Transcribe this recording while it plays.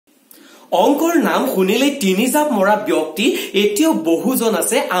অংকৰ নাম শুনিলে তিনিজাপ মৰা ব্যক্তি এতিয়াও বহুজন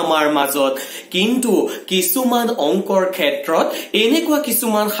আছে আমাৰ মাজত কিন্তু কিছুমান অংকৰ ক্ষেত্ৰত এনেকুৱা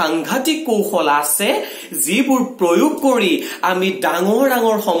কিছুমান সাংঘাতিক কৌশল আছে যিবোৰ প্ৰয়োগ কৰি আমি ডাঙৰ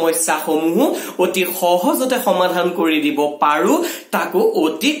ডাঙৰ সমস্যাসমূহ অতি সহজতে সমাধান কৰি দিব পাৰো তাকো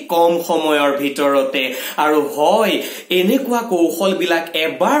অতি কম সময়ৰ ভিতৰতে আৰু হয় এনেকুৱা কৌশলবিলাক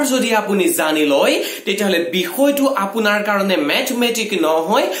এবাৰ যদি আপুনি জানি লয় তেতিয়াহলে বিষয়টো আপোনাৰ কাৰণে ম্যাথমেটিক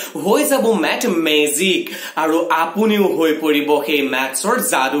নহয় হৈ যাব ম্যাথ মেজিক আৰু আপুনিও হৈ পৰিব সেই ম্যাথছৰ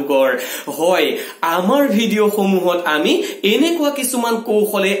জাদুকৰ হয় আমাৰ ভিডিও সমূহত আমি এনেকুৱা কিছুমান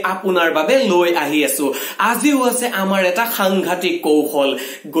কৌশলে আপোনাৰ বাবে লৈ আহি আছো আজিও আছে আমাৰ এটা সাংঘাতিক কৌশল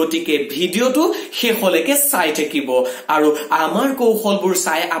গতিকে ভিডিওটো শেষলৈকে চাই থাকিব আৰু আমাৰ কৌশলবোৰ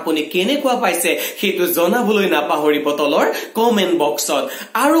চাই আপুনি কেনেকুৱা পাইছে সেইটো জনাবলৈ নাপাহৰিব তলৰ কমেন্ট বক্সত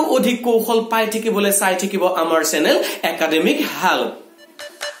আৰু অধিক কৌশল পাই থাকিবলৈ চাই থাকিব আমাৰ চেনেল একাডেমিক হেল্প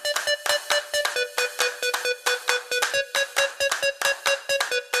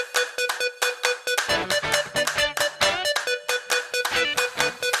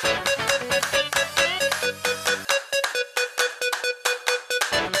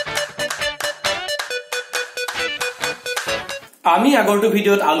আমি আগৰটো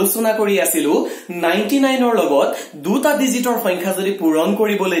ভিডিওত আলোচনা কৰি আছিলো 99 ৰ লগত দুটা ডিজিটৰ সংখ্যা যদি পূৰণ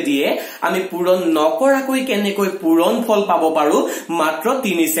কৰিবলৈ দিয়ে আমি পূৰণ নকৰাকৈ কেনেকৈ পূৰণ ফল পাব পাৰো মাত্ৰ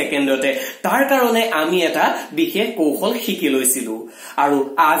 3 সেকেন্ডতে তাৰ কাৰণে আমি এটা বিশেষ কৌশল শিকি লৈছিলো আৰু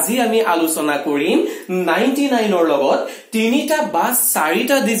আজি আমি আলোচনা কৰিম 99 ৰ লগত তিনিটা বা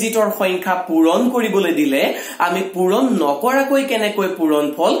চাৰিটা ডিজিটৰ সংখ্যা পূৰণ কৰিবলৈ দিলে আমি পূৰণ নকৰাকৈ কেনেকৈ পূৰণ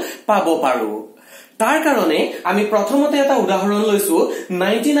ফল পাব পাৰো তাৰ কাৰণে আমি প্ৰথমতে এটা উদাহৰণ লৈছো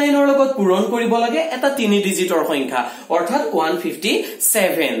 99 ৰ লগত পূৰণ কৰিব লাগে এটা 3 ডিজিটৰ সংখ্যা অৰ্থাৎ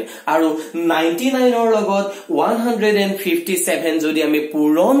 157 আৰু 99 ৰ লগত 157 যদি আমি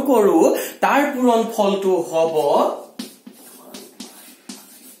পূৰণ কৰো তাৰ পূৰণ ফলটো হ'ব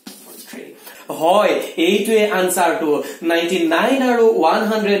হয় এইটোৱে আনসাৰটো 99 আৰু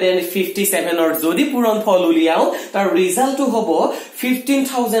 157 ৰ যদি পূৰণ ফল উলিয়াও তাৰ ৰিজাল্টটো হ'ব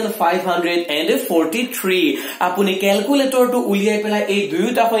 15543 আপুনি ক্যালকুলেটৰটো উলিয়াই পেলাই এই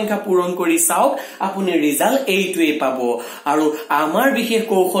দুয়োটা সংখ্যা পূৰণ কৰি চাওক আপুনি ৰিজাল্ট এইটোৱে পাব আৰু আমাৰ বিশেষ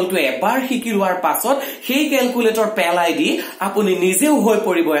কৌশলটো এবাৰ শিকি লোৱাৰ পাছত সেই ক্যালকুলেটৰ পেলাই দি আপুনি নিজেও হৈ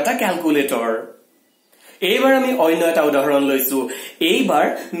পৰিব এটা ক্যালকুলেটৰ এইবাৰ আমি অন্য এটা উদাহৰণ লৈছো এইবাৰ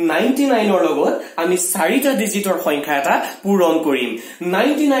 99 ৰ লগত আমি চাৰিটা ডিজিটৰ সংখ্যা এটা পূৰণ কৰিম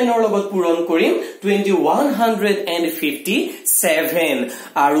 99 ৰ লগত পূৰণ কৰিম 2157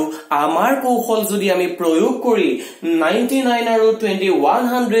 আৰু আমাৰ কৌশল যদি আমি প্ৰয়োগ কৰি 99 আৰু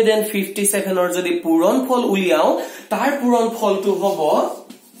 2157 ৰ যদি পূৰণ ফল উলিয়াও তাৰ পূৰণ ফলটো হ'ব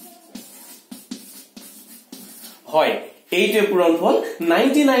হয় এইটোৱে পূৰণ ফল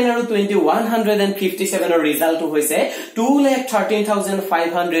 99 আৰু 2157 ৰ ৰিজাল্টটো হৈছে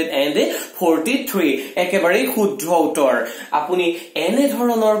 2,13,543 একেবাৰে শুদ্ধ উত্তৰ আপুনি এনে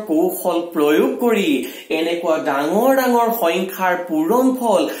ধৰণৰ কৌশল প্ৰয়োগ কৰি এনেকুৱা ডাঙৰ ডাঙৰ সংখ্যাৰ পূৰণ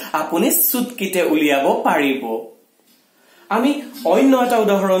ফল আপুনি চুটকিতে উলিয়াব পাৰিব আমি অন্য এটা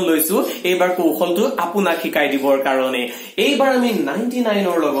উদাহৰণ লৈছো এইবাৰ কৌশলটো আপোনাক শিকাই দিবৰ কাৰণে এইবাৰ আমি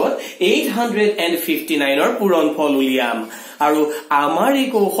 99 ৰ লগত 859 ৰ পূৰণ ফল উলিয়াম আৰু আমাৰ এই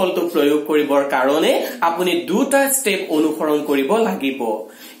কৌশলটো প্ৰয়োগ কৰিবৰ কাৰণে আপুনি দুটা ষ্টেপ অনুসৰণ কৰিব লাগিব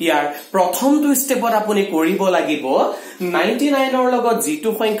ইয়াৰ প্ৰথমটো ষ্টেপত আপুনি কৰিব লাগিব 99 ৰ লগত যিটো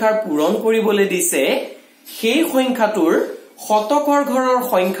সংখ্যাৰ পূৰণ কৰিবলৈ দিছে সেই সংখ্যাটোৰ শতকৰ ঘৰৰ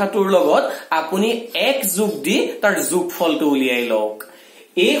সংখ্যাটোৰ লগত আপুনি 1 যোগ দি তাৰ যোগফলটো উলিয়াই লওক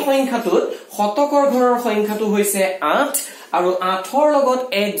এই সংখ্যাটোত শতকৰ ঘৰৰ সংখ্যাটো হৈছে 8 আৰু 8 ৰ লগত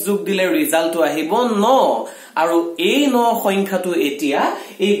 1 যোগ দিলে ৰিজাল্টটো আহিব 9 আৰু এই 9 সংখ্যাটো এতিয়া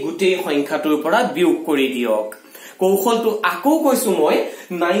এই গোটেই সংখ্যাটোৰ পৰা বিয়োগ কৰি দিয়ক কৌশলটো আকৌ কৈছো মই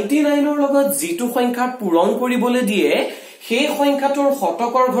 99 ৰ লগত যিটো সংখ্যা পূৰণ কৰিবলৈ দিয়ে সেই সংখ্যাটোৰ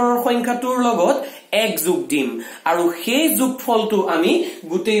শতকৰ ঘৰৰ সংখ্যাটোৰ লগত 1 যোগ দিম আৰু সেই যোগফলটো আমি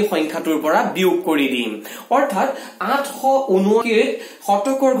গোটেই সংখ্যাটোৰ পৰা বিয়োগ কৰি দিম অৰ্থাৎ 879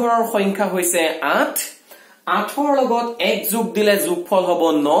 শতকৰ ঘৰৰ সংখ্যা হৈছে 8 8 ৰ লগত 1 যোগ দিলে যোগফল হ'ব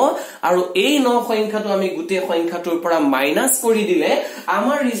 9 আৰু এই 9 সংখ্যাটো আমি গোটেই সংখ্যাটোৰ পৰা মাইনাস কৰি দিলে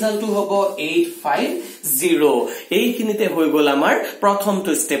আমাৰ ৰিজাল্টটো হ'ব 850 এইখিনিতে হৈ গল আমাৰ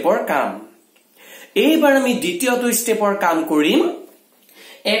প্ৰথমটো ষ্টেপৰ কাম এইবাৰ আমি দ্বিতীয়টো ষ্টেপৰ কাম কৰিম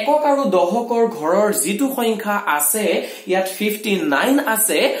একক আৰু দহকৰ ঘৰৰ যিটো সংখ্যা আছে ইয়াত 59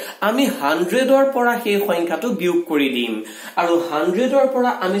 আছে আমি 100ৰ পৰা সেই সংখ্যাটো বিয়োগ কৰি দিম আৰু 100ৰ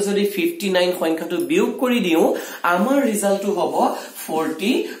পৰা আমি যদি 59 সংখ্যাটো বিয়োগ কৰি দিও আমাৰ ৰিজাল্টটো হ'ব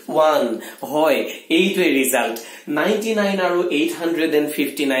 41 হয় এইটোৱে ৰিজাল্ট 99 আৰু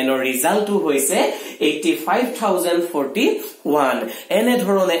 859 ৰ ৰিজাল্টটো হৈছে 85041 এনে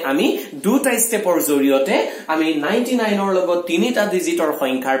ধৰণে আমি দুটা ষ্টেপৰ জৰিয়তে আমি 99 ৰ লগত তিনিটা ডিজিটৰ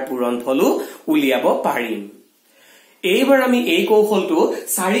সংখ্যাৰ পূৰণফলো উলিয়াব পাৰিম এইবাৰ আমি এই কৌশলটো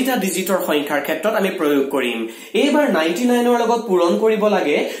চাৰিটা ডিজিটৰ সংখ্যাৰ ক্ষেত্ৰত আমি প্ৰয়োগ কৰিম এইবাৰ 99 ৰ লগত পূৰণ কৰিব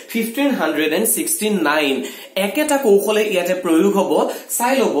লাগে 1569 একেটা কৌশলে ইয়াতে প্ৰয়োগ হ'ব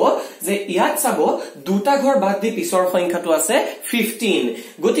চাই লব যে ইয়াত চাব দুটা ঘৰ বাদ দি পিছৰ সংখ্যাটো আছে 15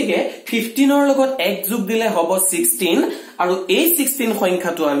 গতিকে 15 ৰ লগত 1 যোগ দিলে হ'ব 16 আৰু এই 16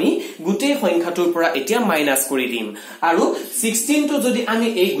 সংখ্যাটো আমি গুটেই সংখ্যাটোৰ পৰা এতিয়া মাইনাস কৰি দিম আৰু 16 টো যদি আমি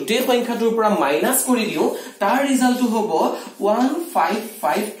এই গুটেই সংখ্যাটোৰ পৰা মাইনাস কৰি দিও তাৰ ৰিজাল্টটো হ'ব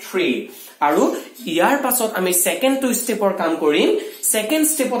 1553 আৰু ইয়াৰ পাছত আমি সেকেন্ড টু স্টেপৰ কাম কৰিম সেকেন্ড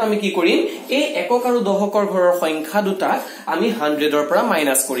স্টেপত আমি কি কৰিম এই একক আৰু দহকৰ ঘৰৰ সংখ্যা দুটা আমি 100ৰ পৰা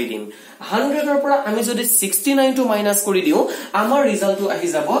মাইনাস কৰি দিম 100ৰ পৰা আমি যদি 69 টো মাইনাস কৰি দিও আমাৰ ৰিজাল্টটো আহি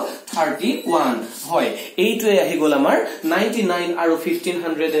যাব 31 হয় এইটোৱে আহি গল আমাৰ 99 আৰু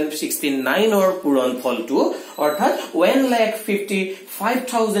 1569 ৰ পূৰণফলটো অৰ্থাৎ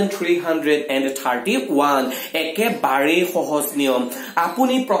 1,55,331 একেবাৰে সহজ নিয়ম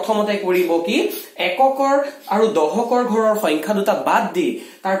আপুনি প্ৰথমতে কৰিব কি এককৰ আৰু দহকৰ ঘৰৰ সংখ্যা দুটা বাদ দি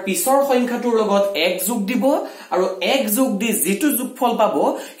তাৰ পিছৰ সংখ্যাটোৰ লগত 1 যোগ দিব আৰু 1 যোগ দি যেটো যোগফল পাব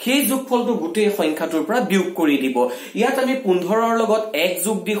সেই যোগফলটো গুটেই সংখ্যাটোৰ পৰা বিয়োগ কৰি দিব ইয়াত আমি 15 ৰ লগত 1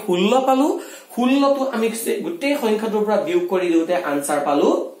 যোগ দি 16 পালো 16 টো আমি গুটেই সংখ্যাটোৰ পৰা বিয়োগ কৰি দিওতে আনসাৰ পালো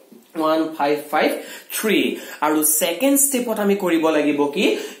 1553 আৰু সেকেন্ড স্টেপত আমি কৰিব লাগিব কি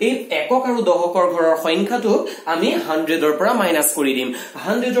এই একক আৰু দহকৰ ঘৰৰ সংখ্যাটো আমি 100ৰ পৰা মাইনাস কৰি দিম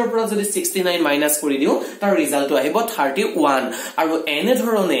 100ৰ পৰা যদি 69 মাইনাস কৰি দিও তাৰ ৰিজাল্টটো আহিব 31 আৰু এনে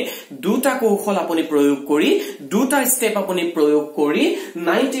ধৰণে দুটা কৌশল আপুনি প্ৰয়োগ কৰি দুটা স্টেপ আপুনি প্ৰয়োগ কৰি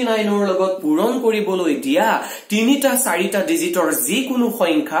 99 ৰ লগত পূৰণ কৰিবলৈ দিয়া তিনিটা চাৰিটা ডিজিটৰ যিকোনো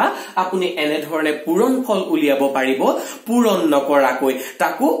সংখ্যা আপুনি এনে ধৰণে পূৰণফল উলিয়াব পাৰিব পূৰণ নকৰাকৈ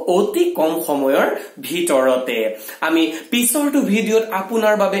তাকো অতি কম সময়ৰ ভিতৰতে আমি পিছৰটো ভিডিঅত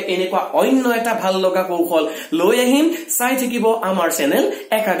আপোনাৰ বাবে এনেকুৱা অন্য এটা ভাল লগা কৌশল লৈ আহিম চাই থাকিব আমাৰ চেনেল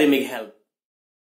একাডেমিক হেল্প